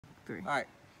3. All right.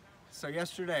 So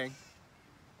yesterday,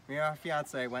 me and my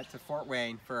fiance went to Fort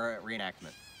Wayne for a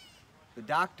reenactment. The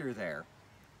doctor there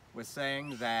was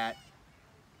saying that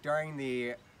during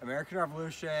the American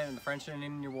Revolution and the French and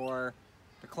Indian War,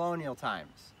 the colonial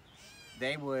times,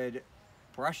 they would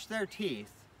brush their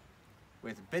teeth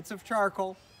with bits of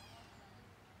charcoal,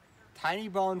 tiny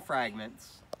bone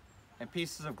fragments, and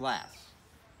pieces of glass.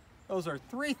 Those are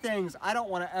 3 things I don't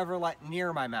want to ever let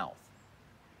near my mouth.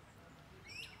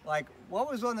 Like, what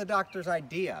was one of the doctor's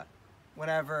idea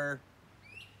whenever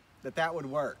that would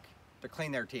work to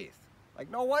clean their teeth?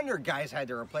 Like, no wonder guys had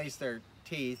to replace their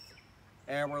teeth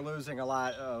and were losing a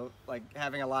lot of, like,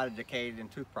 having a lot of decay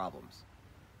and tooth problems.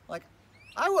 Like,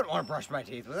 I wouldn't want to brush my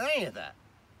teeth with any of that.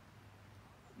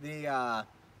 The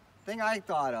thing I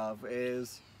thought of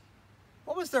is,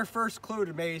 what was their first clue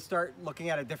to maybe start looking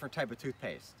at a different type of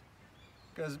toothpaste?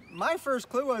 Because my first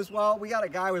clue was, well, we got a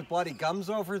guy with bloody gums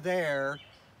over there.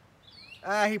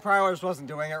 He probably just wasn't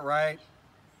doing it right.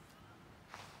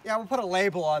 Yeah, we'll put a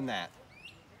label on that.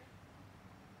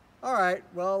 All right,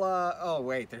 well, oh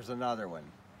wait, there's another one.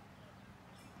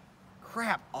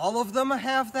 Crap, all of them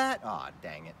have that? Aw,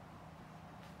 dang it.